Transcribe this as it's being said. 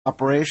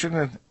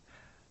operation.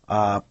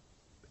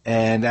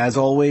 And as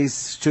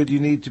always, should you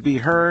need to be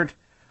heard,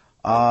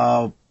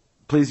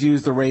 please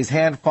use the raise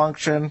hand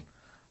function,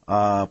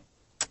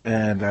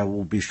 and I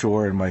will be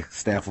sure, and my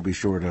staff will be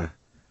sure to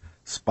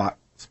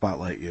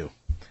spotlight you.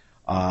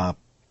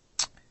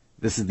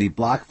 This is the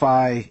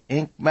BlockFi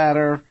Inc.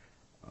 matter.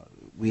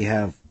 We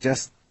have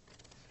just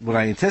what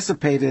I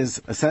anticipate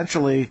is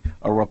essentially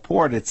a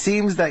report. It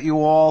seems that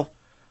you all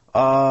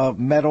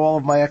met all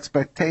of my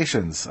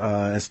expectations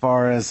as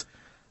far as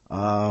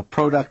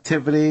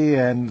productivity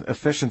and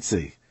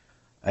efficiency,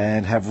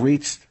 and have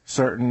reached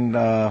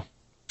certain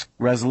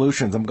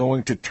resolutions. I'm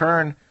going to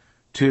turn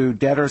to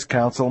Debtors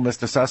Counsel,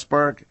 Mr.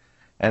 Sussberg,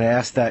 and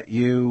ask that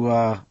you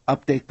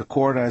update the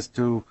court as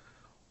to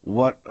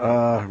what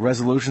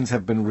resolutions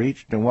have been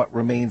reached and what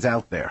remains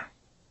out there.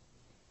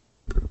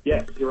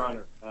 Yes, Your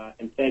Honor,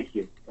 and thank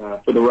you.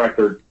 For the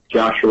record,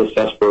 Joshua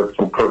Sussberg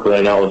from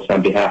Kirkland & Ellis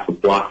on behalf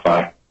of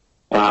BlockFi.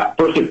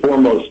 First and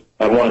foremost,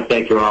 I want to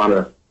thank Your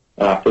Honor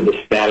for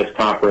the status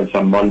conference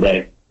on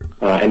Monday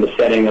and the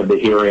setting of the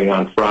hearing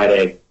on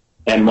Friday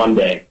and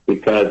Monday,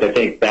 because I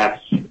think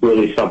that's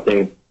really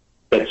something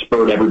that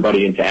spurred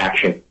everybody into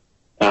action.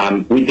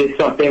 We did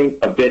something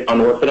a bit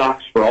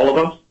unorthodox for all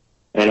of us,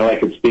 and I know I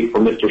can speak for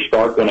Mr.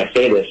 Stark when I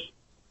say this.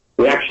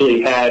 We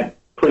actually had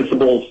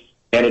principals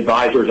and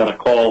advisors on a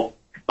call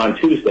on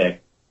Tuesday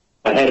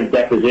ahead of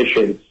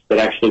depositions that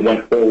actually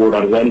went forward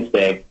on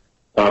Wednesday,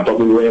 but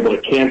we were able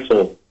to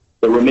cancel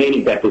the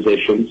remaining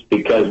depositions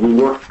because we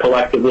worked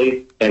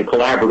collectively and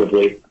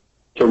collaboratively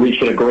to reach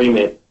an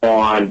agreement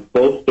on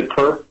both the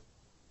CURP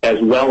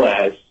as well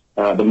as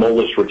the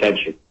MOLIS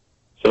retention.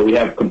 So we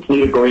have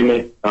complete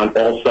agreement on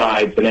all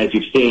sides, and as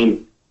you've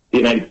seen, the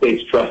United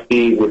States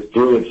trustee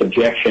withdrew its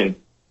objection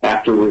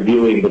after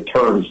reviewing the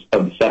terms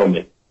of the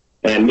settlement.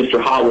 And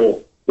Mr.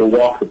 Howell will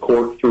walk the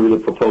court through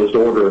the proposed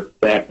order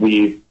that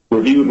we've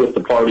reviewed with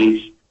the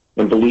parties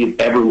and believe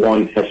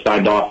everyone has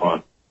signed off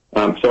on.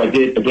 So I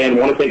did, again,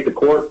 want to thank the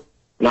court,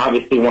 and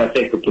obviously want to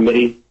thank the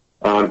committee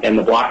and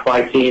the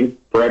BlockFi team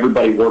for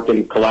everybody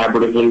working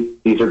collaboratively.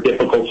 These are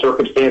difficult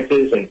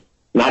circumstances, and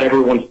not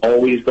everyone's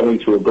always going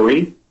to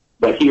agree,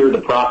 but here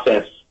the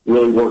process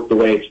really worked the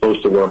way it's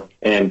supposed to work,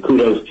 and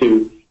kudos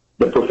to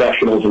the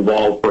professionals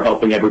involved for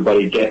helping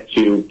everybody get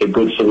to a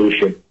good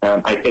solution.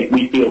 I think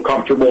we feel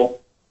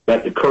comfortable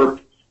that the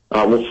CURP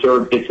will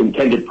serve its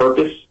intended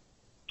purpose,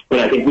 and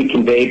I think we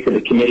conveyed to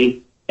the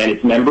committee and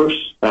its members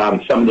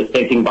some of the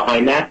thinking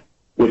behind that,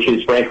 which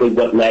is frankly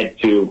what led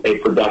to a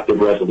productive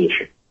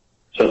resolution.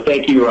 So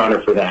thank you, Your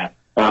Honor, for that.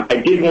 I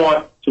did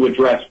want to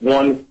address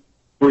one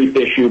brief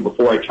issue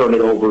before I turn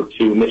it over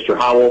to Mr.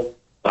 Howell.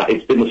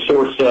 It's been the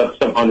source of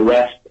some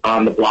unrest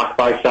on the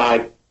BlockFi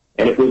side,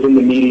 and it was in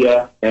the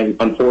media, and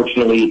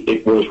unfortunately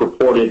it was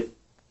reported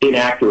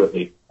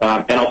inaccurately.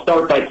 And I'll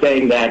start by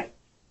saying that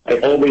I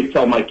always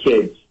tell my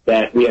kids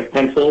that we have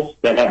pencils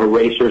that have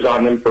erasers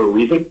on them for a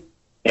reason,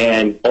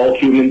 and all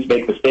humans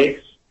make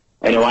mistakes.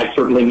 I know I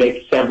certainly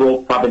make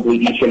several, probably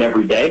each and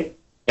every day,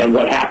 and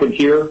what happened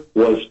here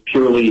was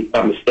purely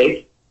a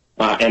mistake.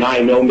 And I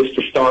know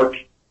Mr. Stark,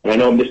 and I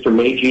know Mr.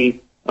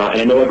 Meiji,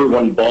 and I know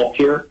everyone involved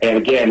here. And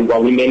again,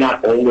 while we may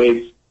not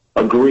always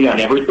agree on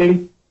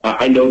everything,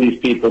 I know these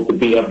people to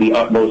be of the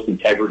utmost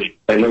integrity,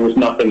 and there was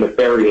nothing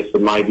nefarious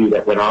in my view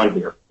that went on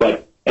here.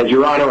 But as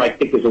Your Honor, I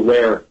think, is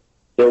aware,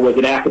 there was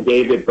an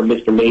affidavit from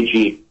Mr.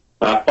 Meiji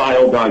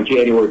filed on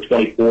January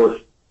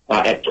 24th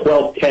at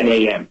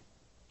 12:10 a.m.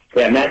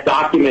 And that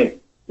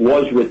document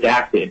was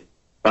redacted,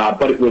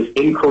 but it was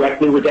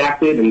incorrectly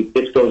redacted, and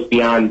this goes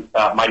beyond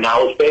my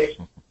knowledge base,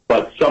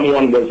 but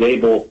someone was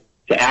able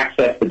to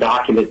access the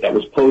document that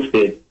was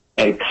posted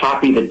and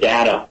copy the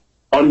data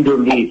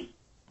underneath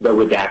the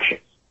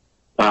redactions.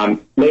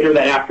 Later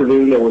that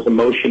afternoon, there was a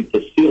motion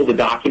to seal the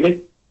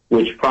document,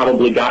 which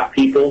probably got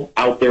people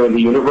out there in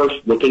the universe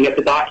looking at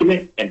the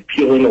document and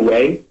peeling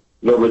away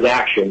the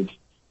redactions.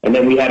 And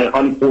then we had an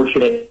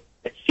unfortunate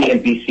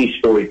CNBC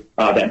story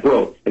that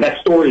broke. And that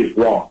story is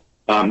wrong.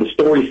 The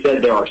story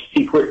said there are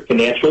secret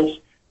financials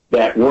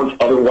that weren't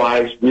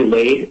otherwise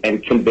relayed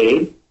and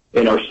conveyed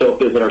in our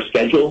SOFAs and our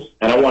schedules.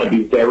 And I want to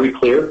be very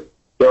clear,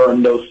 there are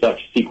no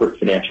such secret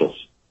financials.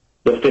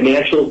 The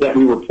financials that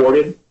we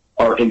reported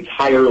are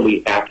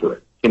entirely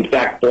accurate. In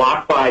fact,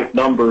 BlockFi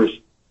numbers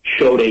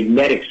showed a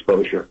net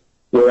exposure,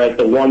 whereas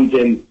the ones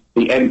in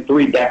the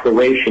M3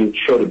 declaration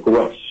showed a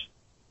gross.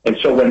 And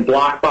so when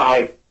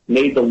BlockFi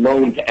made the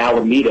loan to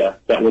Alameda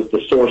that was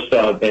the source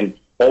of and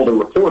all the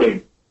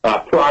reporting,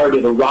 prior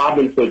to the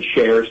Robinhood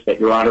shares that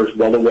Your Honor is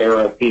well aware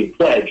of being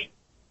pledged,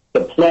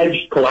 the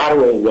pledged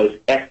collateral was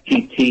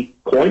FTT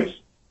coins.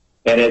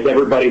 And as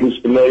everybody who's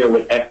familiar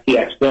with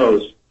FTX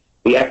knows,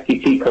 the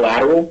FTT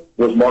collateral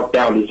was marked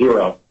down to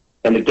zero,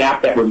 and the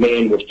gap that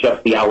remained was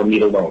just the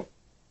Alameda loan.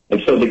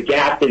 And so the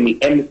gap in the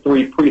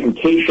M3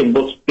 presentation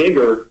looks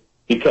bigger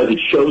because it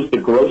shows the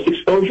gross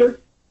exposure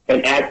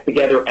and adds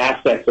together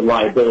assets and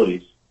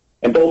liabilities.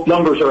 And both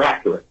numbers are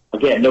accurate.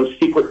 Again, no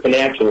secret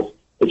financials.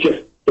 It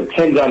just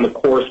depends on the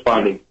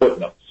corresponding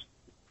footnotes.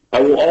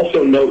 I will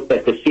also note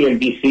that the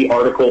CNBC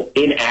article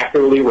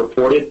inaccurately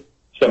reported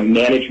some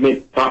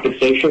management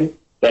compensation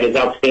that is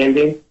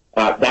outstanding.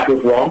 That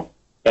was wrong,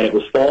 and it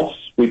was false.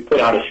 We put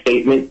out a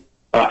statement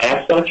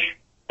as such.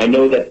 I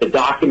know that the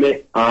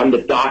document on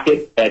the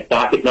docket at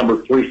docket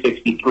number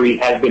 363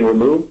 has been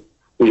removed.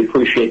 We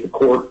appreciate the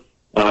court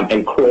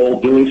and Kroll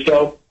doing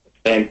so.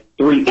 And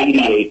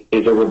 388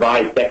 is a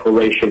revised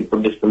declaration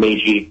from Mr.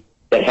 Meiji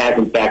that has,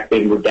 in fact,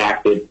 been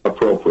redacted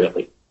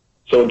appropriately.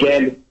 So,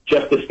 again,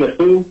 Justice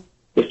Nafu,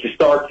 Mr.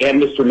 Stark,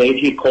 and Mr.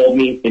 Meiji called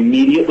me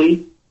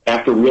immediately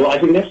after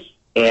realizing this,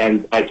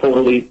 and I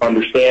totally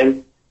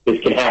understand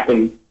this can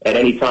happen at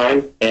any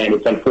time, and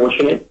it's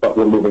unfortunate, but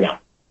we're moving on.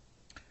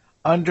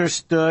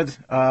 Understood.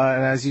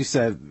 And as you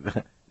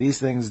said, these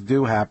things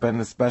do happen,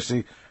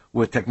 especially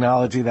with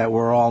technology that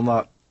we're all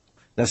not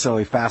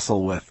necessarily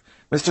facile with.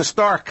 Mr.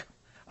 Stark,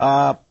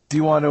 do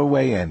you want to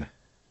weigh in?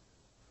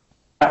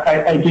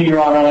 I do,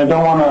 Your Honor, and I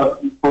don't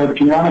want to.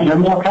 Can Your Honor hear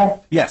me okay?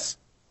 Yes.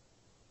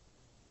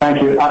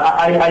 Thank you.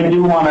 I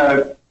do want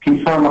to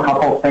confirm a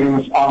couple of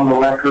things on the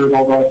record,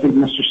 although I think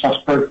Mr.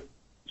 Sussberg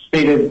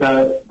stated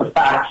the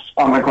facts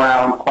on the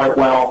ground quite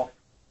well.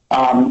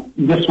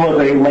 This was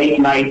a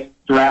late-night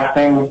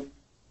drafting,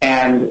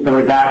 and the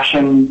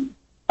redaction,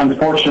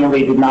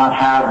 unfortunately, did not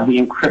have the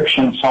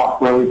encryption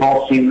software. We've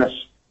all seen this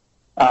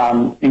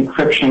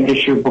encryption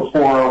issue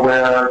before,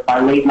 where by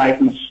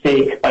late-night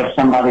mistake by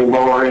somebody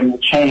lower in the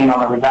chain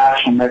on a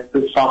redaction that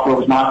the software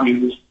was not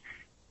used.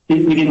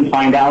 We didn't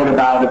find out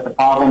about it. The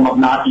problem of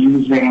not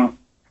using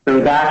the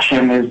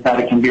redaction is that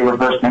it can be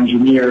reverse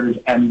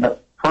engineered, and the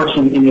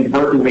person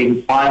inadvertently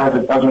who filed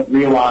it doesn't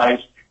realize,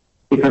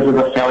 because of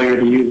the failure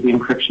to use the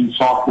encryption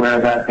software,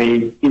 that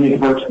they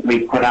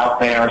inadvertently put out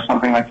there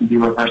something that can be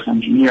reverse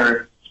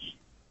engineered.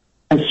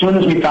 As soon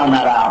as we found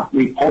that out,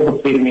 we pulled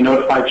the pleading, we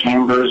notified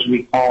Chambers,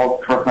 we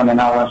called Kirkland and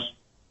Ellis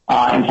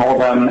and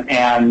told them,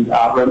 and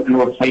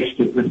replaced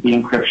it with the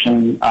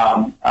encryption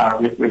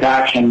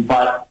redaction.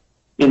 But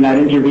in that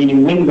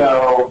intervening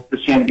window, the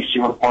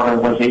CNBC reporter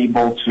was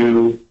able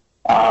to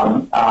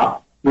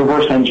pull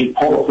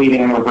the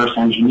pleading and reverse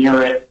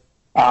engineer it.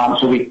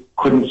 So we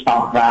couldn't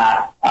stop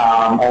that.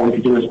 All we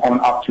could do is own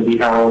up to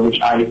the error,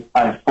 which I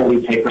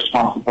fully take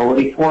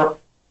responsibility for.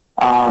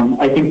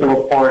 I think the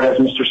report, as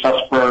Mr.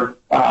 Sussberg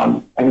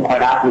I think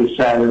quite aptly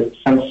said,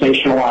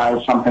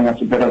 sensationalized something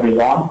that's a bit of a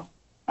wrong.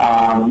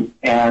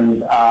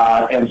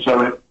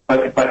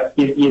 But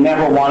you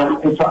never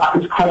want it.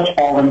 It's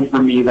crestfallen for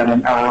me that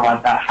an error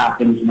like that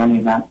happens in any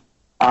event.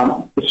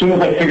 As soon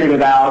as I figured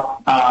it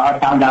out, I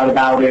found out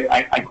about it.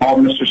 I called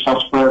Mr.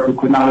 Sussberg, who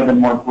could not have been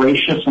more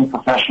gracious and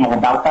professional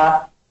about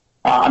that.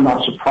 I'm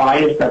not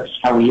surprised. That's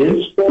how he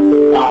is.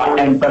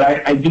 But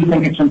I do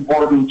think it's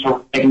important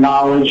to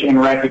acknowledge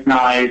and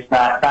recognize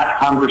that that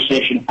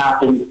conversation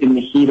happened in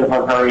the heat of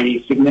a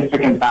very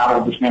significant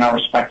battle between our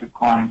respective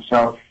clients.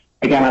 So,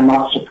 again, I'm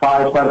not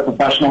surprised by the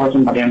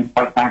professionalism, but I'm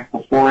quite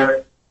thankful for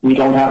it. We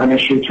don't have an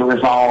issue to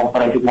resolve,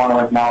 but I did want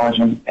to acknowledge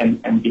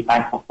and be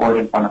thankful for it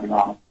in front of the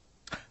Honor.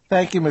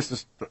 Thank you,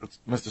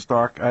 Mr.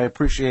 Stark. I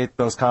appreciate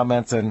those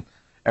comments, and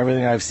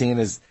everything I've seen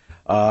is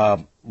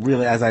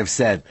really, as I've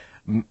said,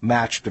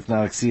 matched, if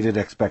not exceeded,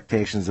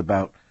 expectations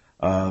about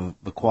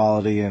the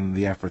quality and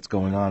the efforts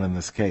going on in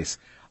this case.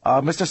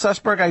 Mr.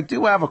 Sussberg, I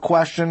do have a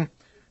question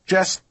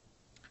just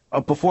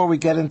before we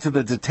get into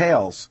the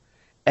details.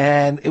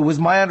 And it was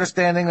my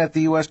understanding that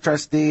the U.S.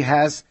 trustee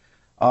has,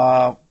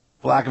 for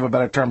lack of a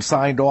better term,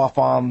 signed off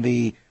on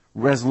the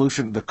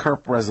resolution, the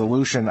KERP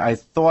resolution. I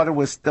thought it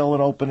was still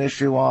an open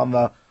issue on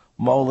the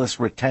Moelis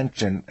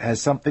retention.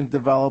 Has something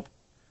developed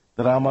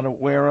that I'm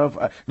unaware of?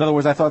 In other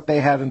words, I thought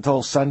they had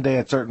until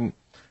Sunday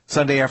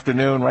Sunday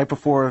afternoon, right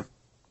before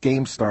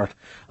game start,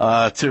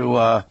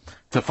 to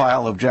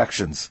file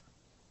objections.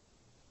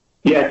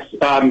 Yes,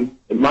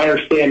 my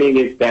understanding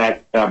is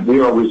that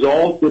we are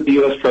resolved with the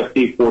U.S.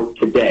 trustee for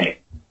today.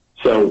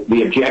 So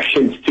the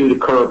objections to the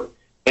KERP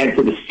and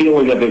to the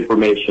sealing of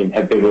information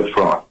have been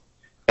withdrawn.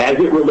 As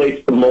it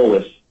relates to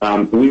Moelis,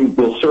 we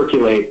will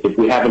circulate, if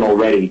we haven't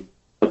already,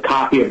 a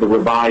copy of the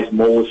revised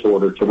Moelis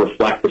order to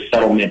reflect the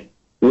settlement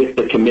with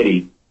the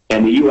committee.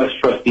 And the U.S.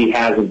 trustee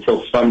has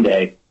until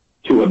Sunday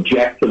to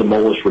object to the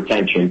Moelis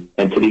retention.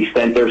 And to the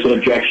extent there's an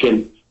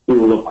objection, we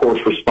will, of course,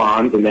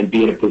 respond and then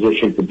be in a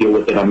position to deal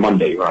with it on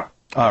Monday, Your Honor.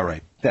 All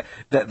right.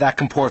 That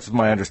comports with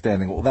my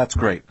understanding. Well, that's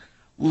great.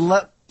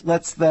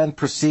 Let's then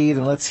proceed,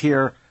 and let's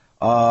hear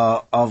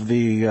of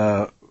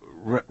the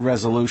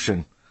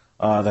resolution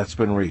that's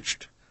been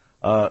reached.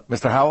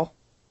 Mr. Howell?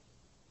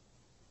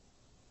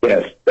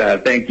 Yes.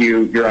 Thank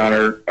you, Your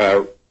Honor.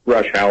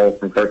 Rush Howell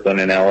from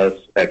Kirkland and Ellis.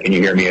 Can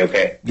you hear me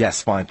okay?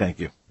 Yes, fine. Thank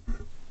you.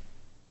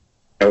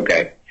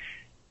 Okay.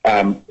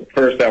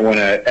 First, I want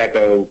to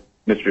echo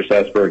Mr.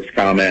 Sussberg's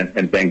comment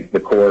and thank the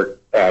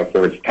court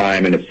for its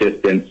time and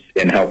assistance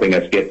in helping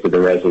us get to the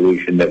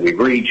resolution that we've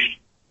reached,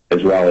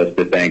 as well as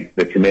to thank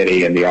the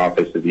committee and the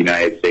Office of the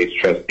United States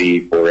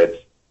Trustee for its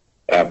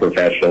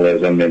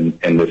professionalism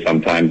and the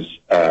sometimes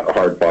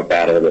hard-fought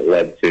battle that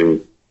led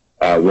to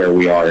where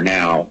we are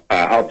now.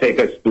 I'll take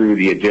us through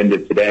the agenda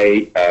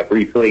today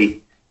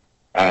briefly,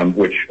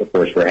 which, of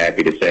course, we're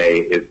happy to say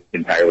is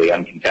entirely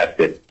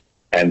uncontested.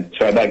 And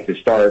so I'd like to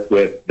start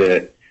with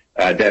the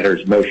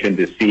debtor's motion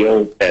to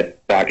seal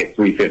at docket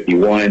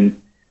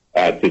 351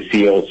 to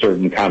seal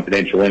certain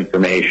confidential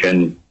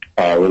information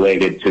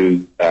related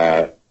to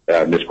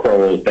Ms.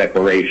 Crowell's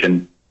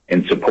declaration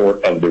in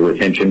support of the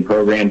retention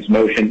program's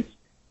motions.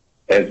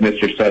 As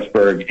Mr.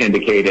 Sussberg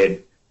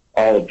indicated,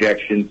 all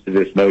objections to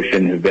this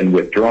motion have been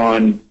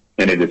withdrawn,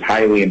 and it is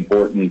highly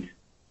important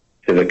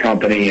to the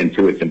company and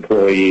to its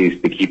employees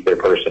to keep their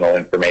personal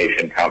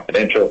information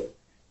confidential.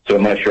 So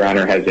unless Your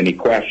Honor has any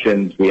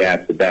questions, we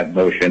ask that that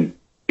motion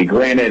be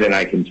granted, and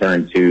I can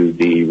turn to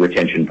the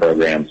retention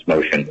program's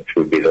motion, which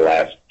would be the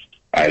last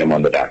item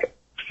on the docket.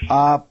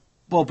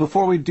 Well,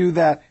 before we do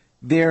that,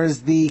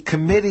 there's the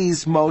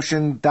committee's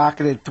motion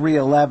docketed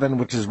 311,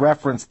 which is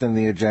referenced in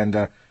the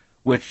agenda,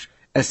 which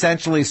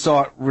essentially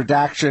sought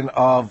redaction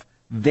of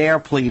their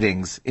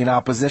pleadings in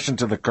opposition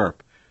to the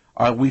CURP.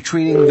 Are we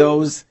treating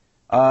those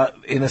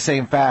in the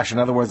same fashion?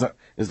 In other words,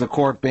 is the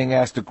court being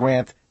asked to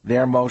grant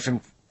their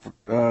motion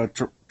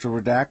to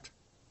redact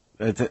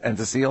and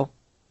to seal?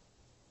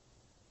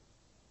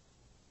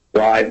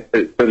 Well,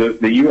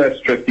 the U.S.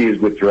 trustee has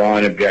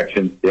withdrawn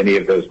objections to any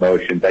of those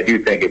motions. I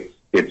do think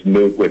it's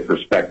moot with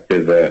respect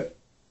to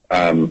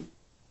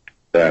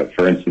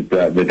for instance,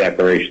 the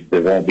declarations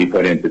that won't be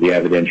put into the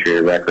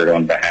evidentiary record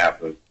on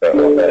behalf of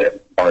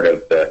part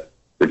of the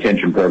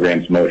retention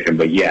program's motion.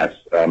 But yes,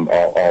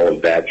 all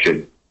of that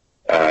should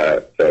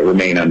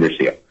remain under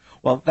seal.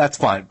 Well, that's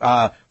fine.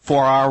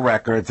 For our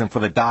records and for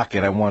the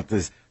docket, I want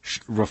to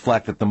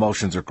reflect that the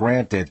motions are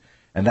granted,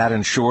 and that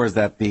ensures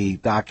that the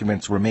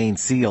documents remain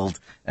sealed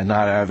and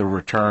not either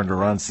returned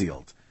or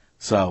unsealed.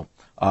 So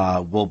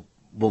we'll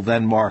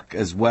then mark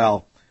as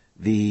well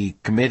the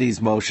committee's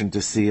motion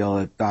to seal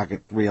at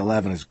docket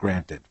 311 is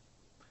granted.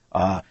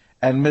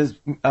 And Mr.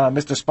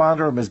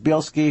 Sponder or Ms.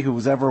 Bielski,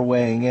 who's ever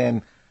weighing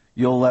in,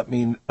 you'll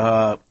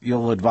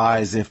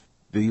advise if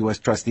the U.S.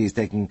 trustee is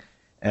taking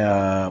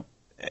or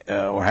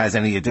has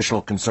any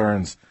additional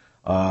concerns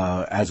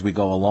as we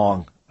go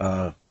along.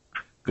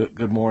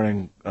 Good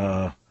morning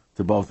to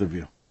both of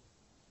you.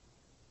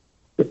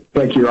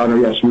 Thank you, Your Honor.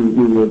 Yes, we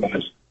will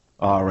advise.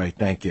 All right,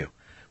 thank you.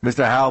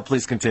 Mr. Howell,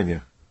 please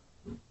continue.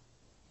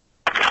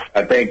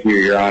 Thank you,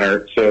 Your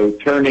Honor. So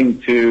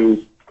turning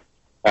to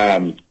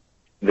the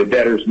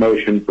debtor's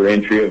motion for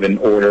entry of an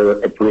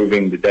order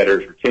approving the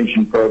debtor's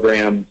retention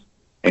programs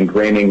and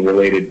granting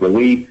related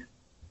relief,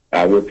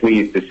 we're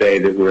pleased to say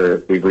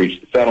that we've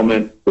reached a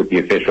settlement with the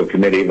official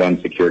committee of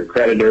unsecured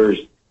creditors,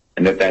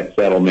 and that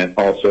settlement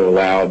also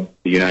allowed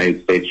the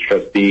United States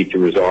trustee to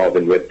resolve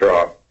and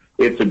withdraw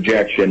its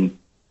objection.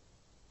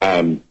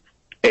 And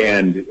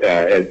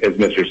as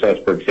Mr.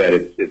 Sussberg said,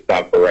 it's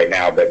not for right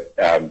now, but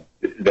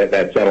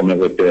that settlement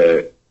with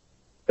the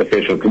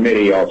official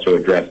committee also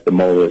addressed the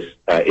MOLIS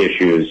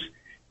issues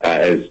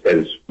as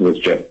was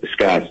just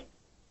discussed.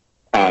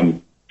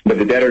 But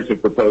the debtors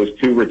have proposed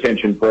two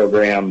retention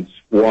programs,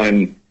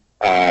 one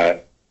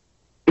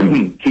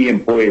key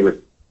employee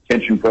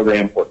retention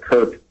program, or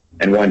KERP,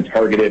 and one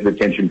targeted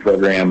retention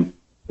program,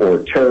 or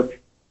TERP.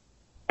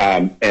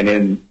 And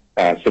in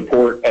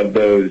support of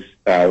those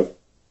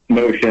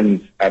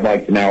motions, I'd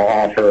like to now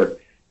offer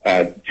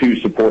two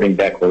supporting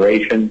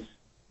declarations.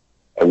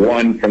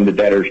 One from the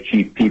debtor's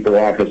chief people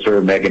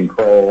officer, Megan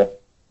Crowell,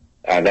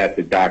 that's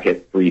at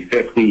docket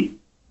 350,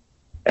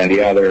 and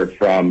the other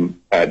from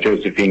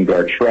Josephine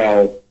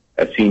Gartrell,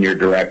 a senior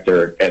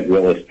director at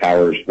Willis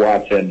Towers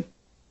Watson,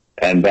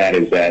 and that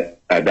is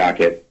at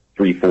docket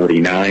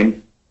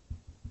 349.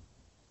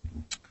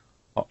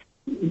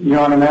 Your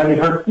Honor, may I be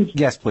heard, please?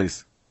 Yes,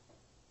 please.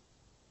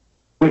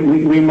 The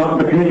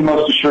committee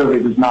most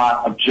assuredly does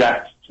not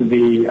object to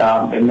the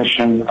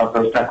admission of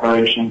those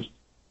declarations.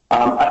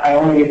 I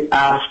only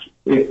ask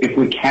if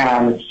we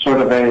can, it's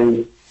sort of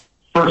a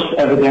first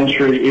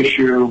evidentiary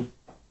issue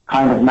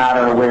kind of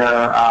matter where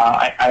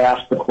I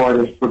ask the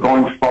court if we're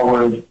going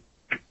forward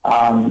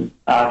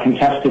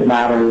contested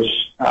matters,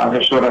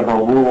 there's sort of a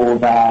rule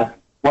that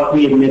what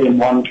we admit in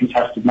one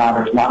contested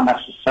matter is not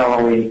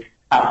necessarily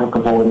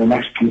applicable in the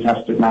next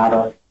contested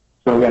matter.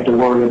 So we have to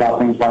worry about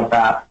things like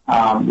that.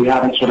 We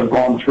haven't sort of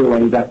gone through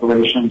any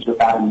declarations with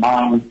that in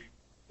mind.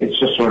 It's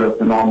just sort of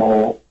the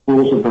normal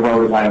rules of the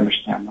road as I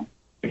understand them,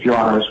 if Your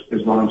Honor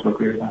is willing to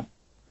agree with that.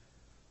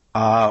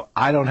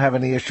 I don't have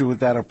any issue with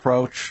that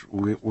approach.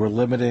 We're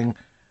limiting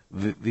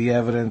the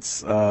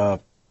evidence to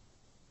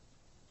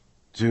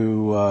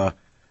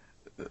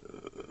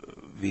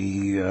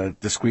the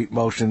discrete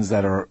motions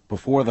that are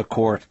before the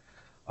court.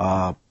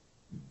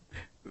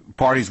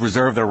 Parties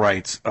reserve their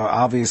rights.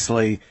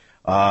 Obviously,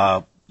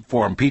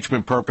 for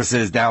impeachment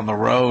purposes down the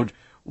road,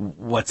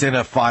 what's in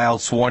a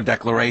filed sworn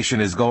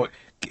declaration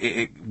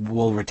it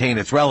will retain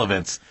its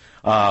relevance.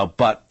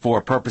 But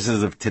for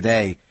purposes of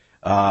today,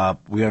 the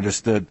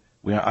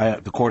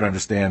court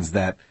understands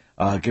that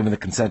given the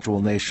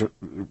consensual nature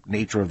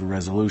of the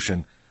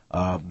resolution,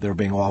 they're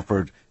being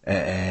offered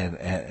and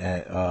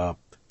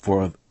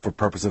for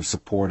purpose of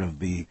support of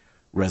the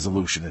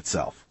resolution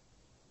itself.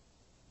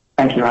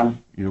 Thank you, Your Honor.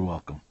 You're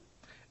welcome.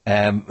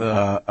 And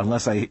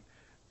unless I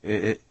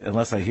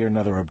hear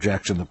another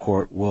objection, the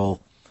court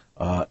will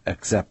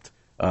accept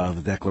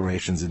the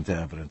declarations into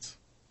evidence.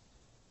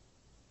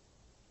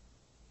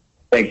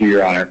 Thank you,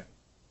 Your Honor.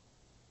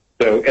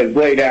 So as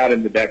laid out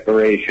in the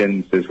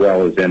declarations as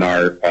well as in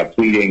our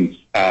pleadings,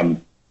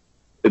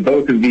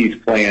 both of these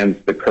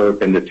plans, the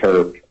KERP and the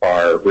TERP,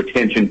 are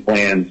retention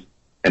plans,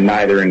 and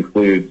neither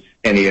includes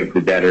any of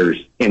the debtor's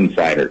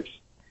insiders.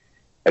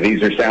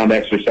 These are sound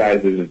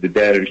exercises of the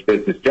debtor's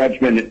business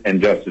judgment and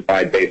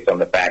justified based on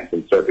the facts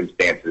and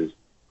circumstances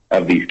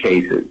of these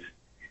cases.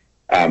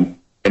 And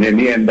in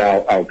the end,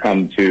 I'll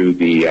come to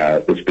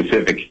the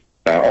specific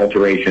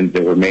alterations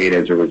that were made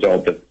as a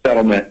result of the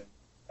settlement.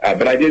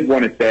 But I did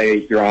want to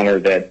say, Your Honor,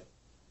 that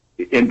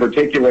in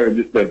particular,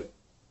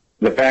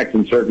 the facts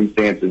and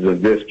circumstances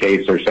of this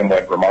case are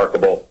somewhat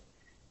remarkable.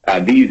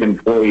 These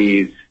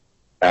employees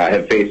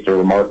have faced a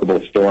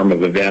remarkable storm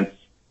of events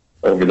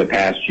over the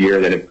past year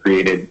that have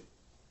created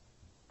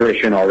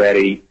attrition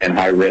already and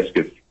high risk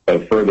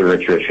of further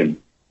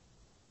attrition.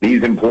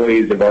 These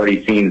employees have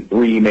already seen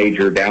 3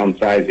 major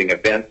downsizing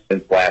events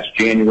since last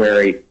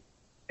January,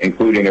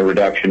 including a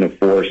reduction of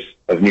force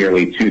of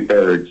nearly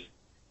 2/3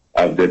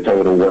 of the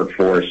total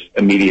workforce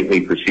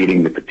immediately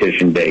preceding the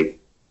petition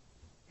date.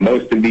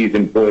 Most of these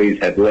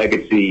employees had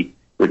legacy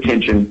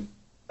retention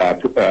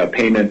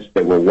payments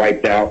that were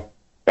wiped out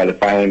by the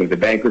filing of the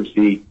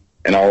bankruptcy,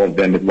 and all of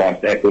them had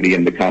lost equity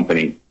in the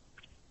company.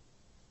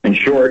 In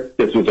short,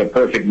 this was a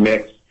perfect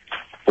mix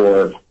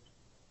for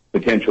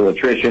potential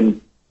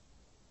attrition,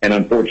 and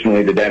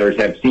unfortunately the debtors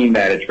have seen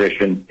that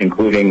attrition,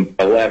 including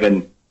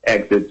 11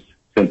 exits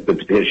since the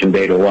petition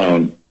date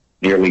alone,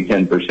 nearly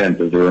 10%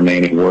 of the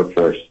remaining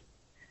workforce.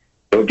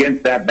 So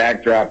against that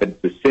backdrop,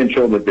 it's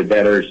essential that the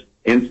debtors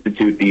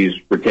institute these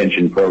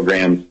retention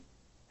programs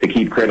to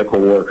keep critical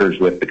workers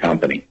with the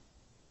company.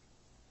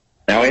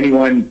 Now,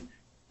 anyone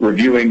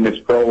reviewing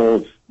Ms.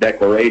 Crowell's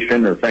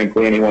declaration, or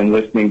frankly anyone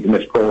listening to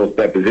Ms. Crowell's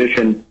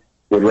deposition,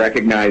 would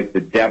recognize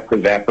the depth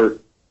of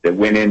effort that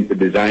went into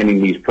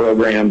designing these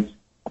programs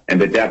and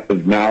the depth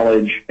of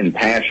knowledge and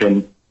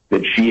passion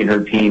that she and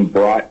her team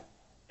brought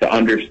to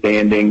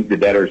understanding the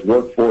debtor's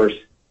workforce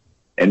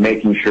and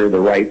making sure the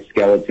right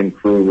skeleton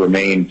crew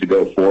remained to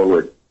go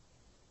forward.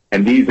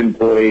 And these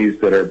employees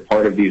that are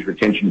part of these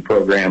retention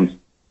programs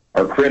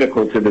are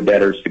critical to the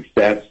debtor's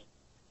success,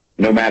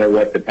 no matter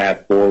what the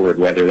path forward,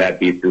 whether that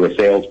be through a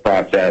sales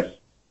process,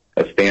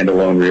 a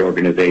standalone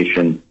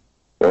reorganization,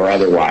 or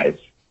otherwise.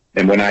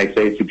 And when I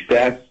say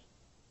success,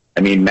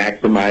 I mean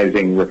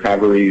maximizing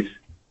recoveries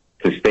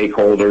to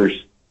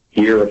stakeholders,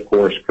 here, of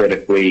course,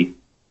 critically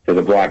to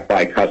the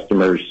BlockFi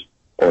customers,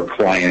 or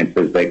clients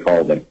as they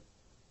call them.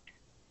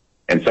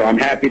 And so I'm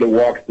happy to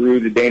walk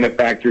through the Dana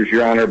factors,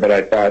 Your Honor, but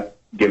I thought,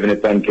 given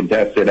it's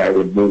uncontested, I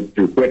would move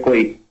through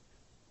quickly.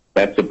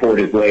 That support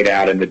is laid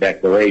out in the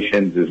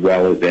declarations as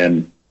well as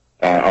in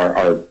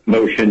our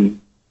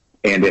motion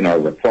and in our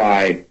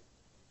reply.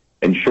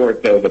 In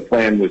short, though, the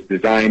plan was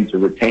designed to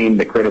retain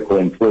the critical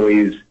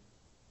employees,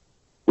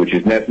 which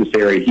is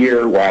necessary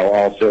here, while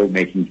also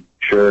making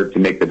sure to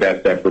make the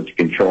best effort to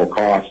control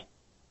costs.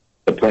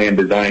 The plan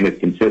design is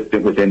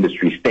consistent with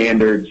industry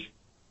standards.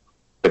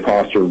 The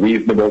costs are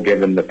reasonable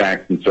given the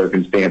facts and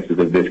circumstances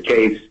of this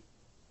case.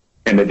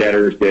 And the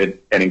debtors did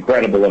an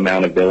incredible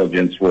amount of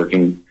diligence,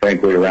 working,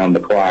 frankly, around the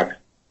clock,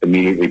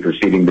 immediately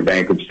preceding the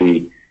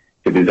bankruptcy,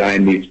 to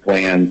design these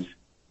plans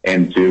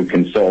and to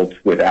consult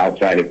with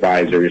outside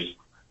advisors,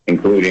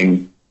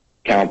 including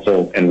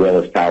counsel and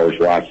Willis Towers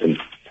Watson.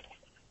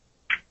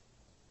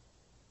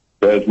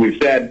 So as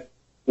we've said,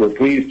 we're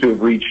pleased to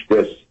have reached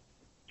this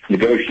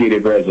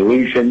negotiated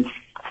resolution,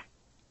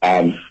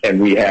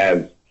 and we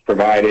have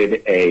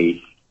provided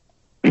a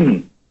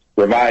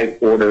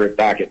revised order at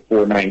docket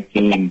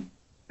 419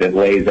 that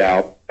lays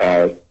out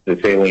the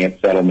salient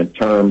settlement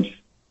terms.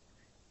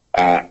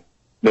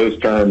 Those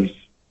terms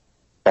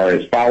are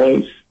as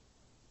follows.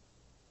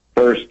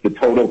 First, the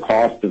total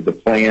cost of the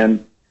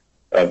plan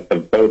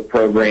of both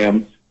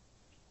programs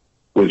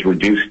was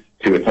reduced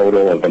to a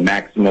total of a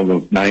maximum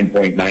of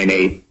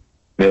 $9.98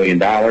 million.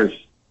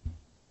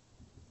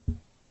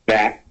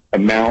 That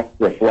amount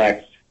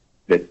reflects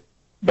that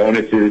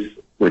bonuses,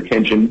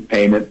 retention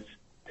payments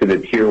to the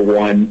Tier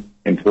 1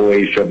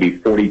 employees shall be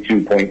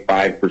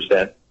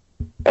 42.5%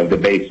 of the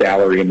base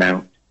salary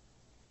amount.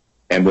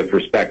 And with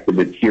respect to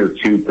the Tier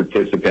 2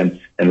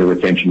 participants in the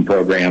retention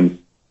programs,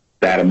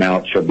 that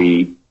amount shall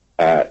be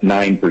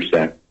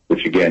 9%,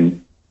 which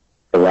again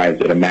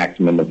arrives at a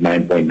maximum of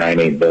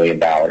 $9.98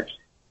 billion.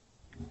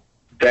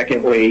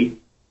 Secondly,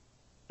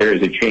 there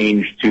is a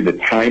change to the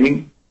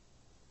timing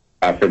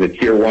for the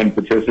Tier 1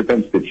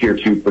 participants. The Tier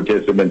 2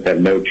 participants have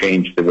no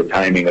change to the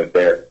timing of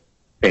their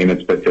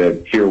payments, but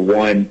the Tier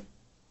 1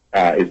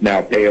 is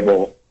now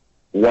payable.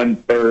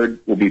 1/3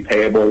 will be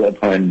payable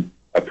upon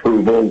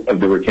approval of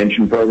the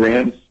retention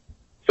programs,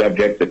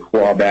 subject to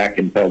clawback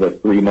until the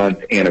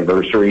 3-month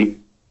anniversary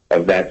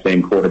of that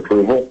same court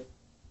approval.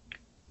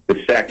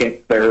 The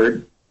second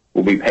third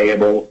will be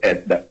payable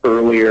at the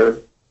earlier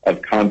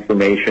of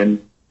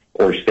confirmation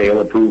or sale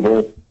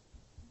approval.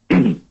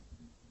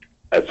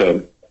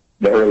 So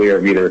the earlier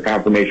of either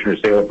confirmation or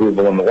sale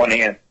approval on the one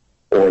hand,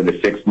 or the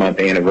 6-month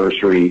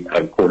anniversary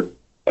of court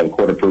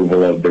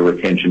approval of the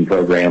retention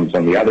programs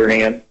on the other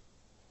hand.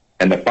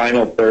 And the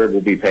final third will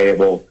be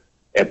payable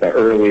at the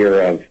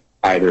earlier of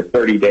either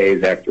 30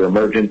 days after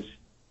emergence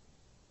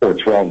or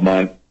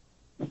 12-month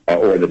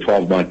or the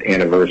 12-month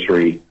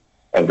anniversary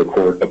of the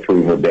court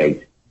approval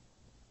date.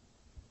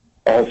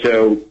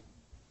 Also,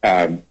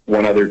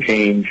 one other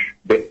change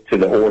to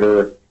the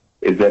order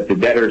is that the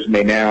debtors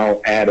may now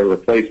add a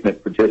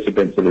replacement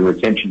participant to the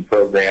retention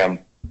program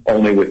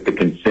only with the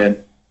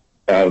consent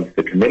of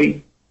the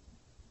committee.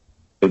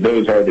 So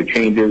those are the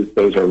changes.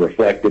 Those are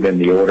reflected in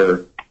the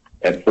order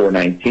at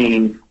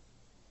 419.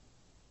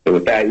 So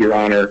with that, Your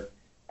Honor,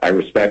 I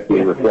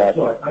respectfully request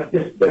that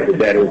the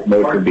debtor's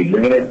motion be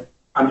granted.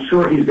 I'm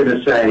sure he's going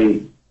to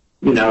say,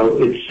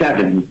 it's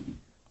 7.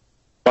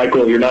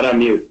 Michael, you're not on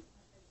mute.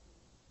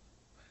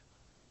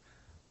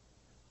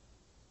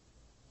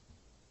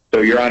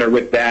 So, Your Honor,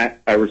 with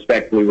that, I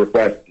respectfully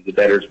request that the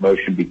debtor's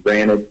motion be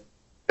granted.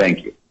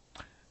 Thank you.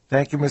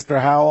 Thank you,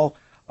 Mr. Howell.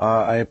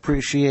 I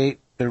appreciate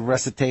the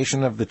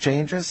recitation of the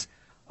changes.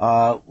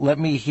 Let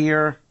me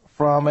hear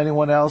from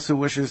anyone else who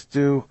wishes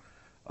to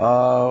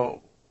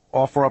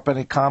offer up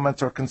any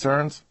comments or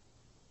concerns.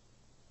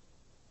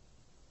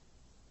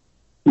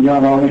 Your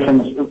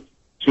Honor,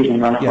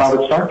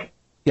 Robert Stark?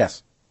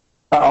 Yes.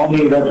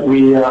 Only that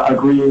we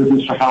agree with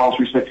Mr. Howell's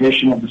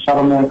recitation of the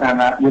settlement, and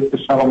that with the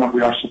settlement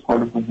we are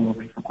supportive of the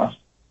relief request.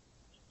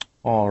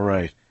 All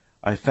right.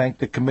 I thank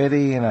the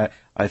committee, and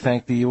I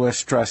thank the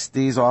U.S.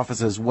 Trustee's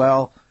Office as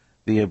well.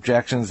 The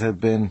objections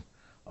have been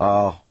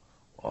well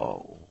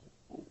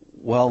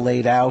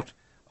laid out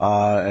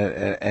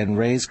and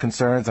raised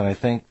concerns, and I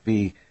think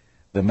the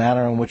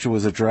manner in which it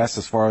was addressed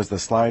as far as the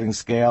sliding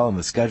scale and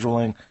the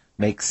scheduling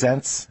makes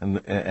sense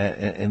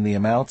in the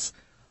amounts.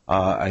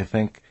 I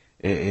think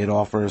it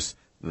offers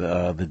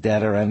the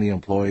debtor and the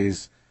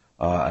employees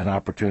an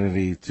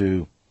opportunity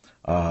to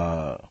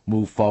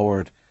move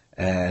forward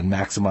and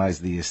maximize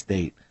the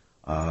estate.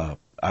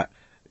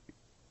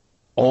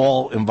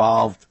 All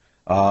involved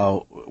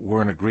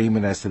were in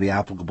agreement as to the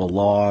applicable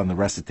law and the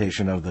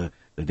recitation of the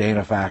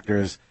Dana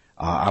factors.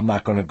 I'm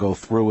not going to go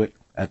through it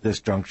at this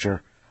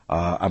juncture.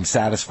 I'm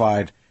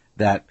satisfied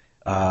that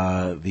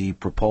the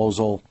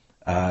proposal,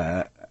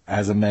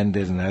 as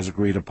amended and as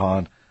agreed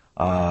upon,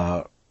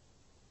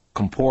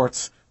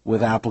 comports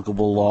with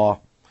applicable law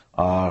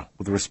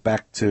with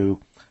respect to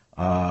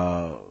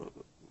the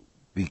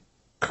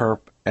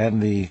KERP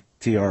and the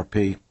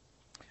TRP,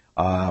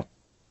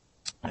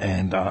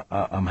 and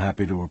I'm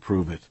happy to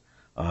approve it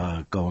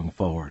going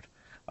forward.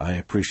 I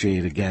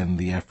appreciate, again,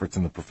 the efforts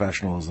and the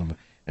professionalism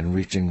in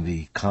reaching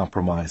the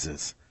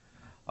compromises.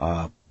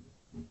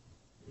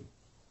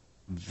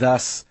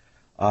 Thus,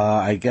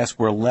 I guess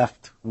we're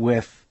left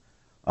with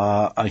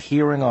a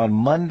hearing on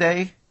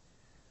Monday.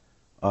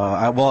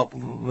 Well,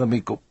 let me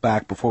go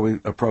back before we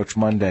approach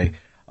Monday.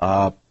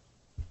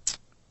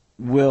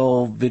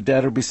 Will the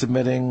debtor be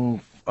submitting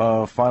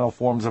final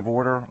forms of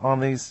order on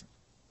these?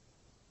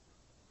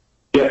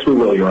 Yes, we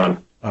will, Your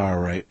Honor. All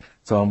right.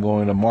 So I'm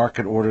going to mark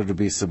an order to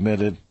be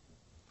submitted.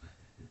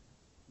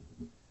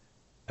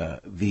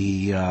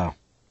 The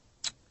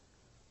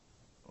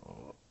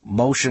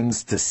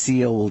motions to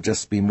seal will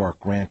just be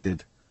marked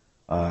granted.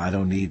 I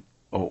don't need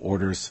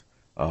orders.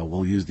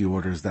 We'll use the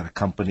orders that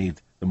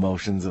accompanied the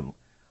motions.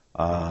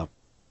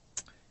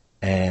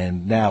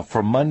 And now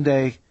for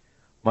Monday,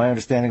 my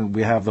understanding,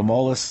 we have the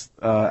MOLIS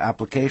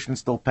application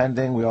still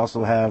pending. We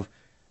also have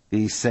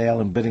the sale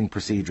and bidding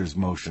procedures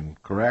motion,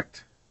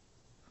 correct?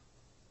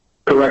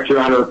 Correct, Your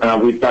Honor.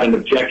 We've got an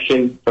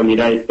objection from the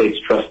United States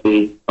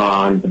trustee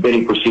on the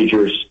bidding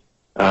procedures.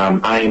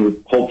 I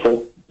am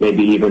hopeful,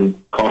 maybe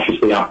even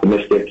cautiously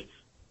optimistic,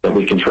 that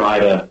we can try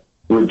to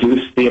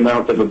reduce the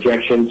amount of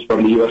objections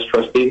from the U.S.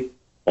 trustee,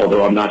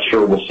 although I'm not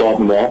sure we'll solve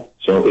them all.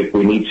 So if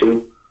we need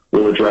to,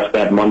 we'll address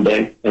that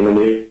Monday. And then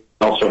we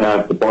also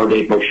have the bar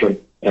date motion,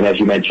 and as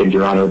you mentioned,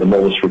 Your Honor, the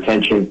MOLIS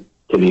retention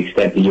to the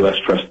extent the U.S.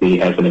 trustee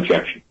has an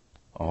objection.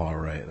 All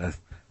right. That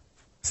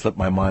slipped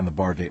my mind, the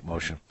bar date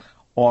motion.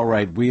 All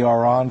right. We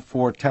are on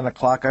for 10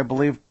 o'clock, I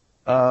believe,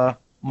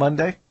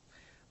 Monday.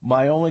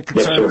 My only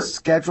concern with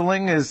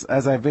scheduling is,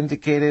 as I've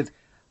indicated,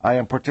 I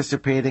am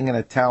participating in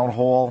a town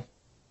hall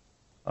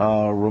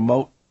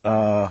remote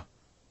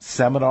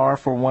seminar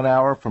for 1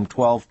 hour from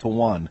 12 to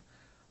 1.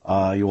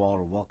 You all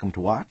are welcome to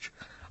watch.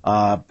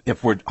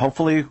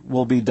 Hopefully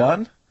we'll be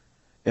done.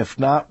 If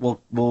not,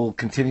 we'll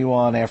continue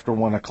on after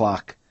 1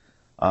 o'clock,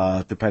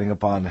 depending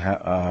upon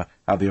how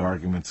the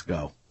arguments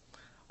go.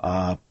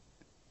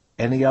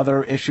 Any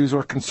other issues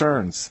or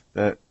concerns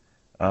that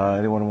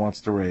anyone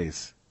wants to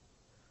raise?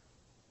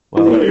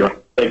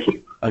 Well, thank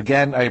you.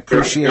 Again, I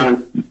appreciate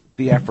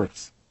the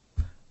efforts.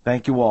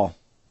 Thank you all.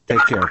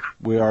 Take care.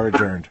 We are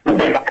adjourned.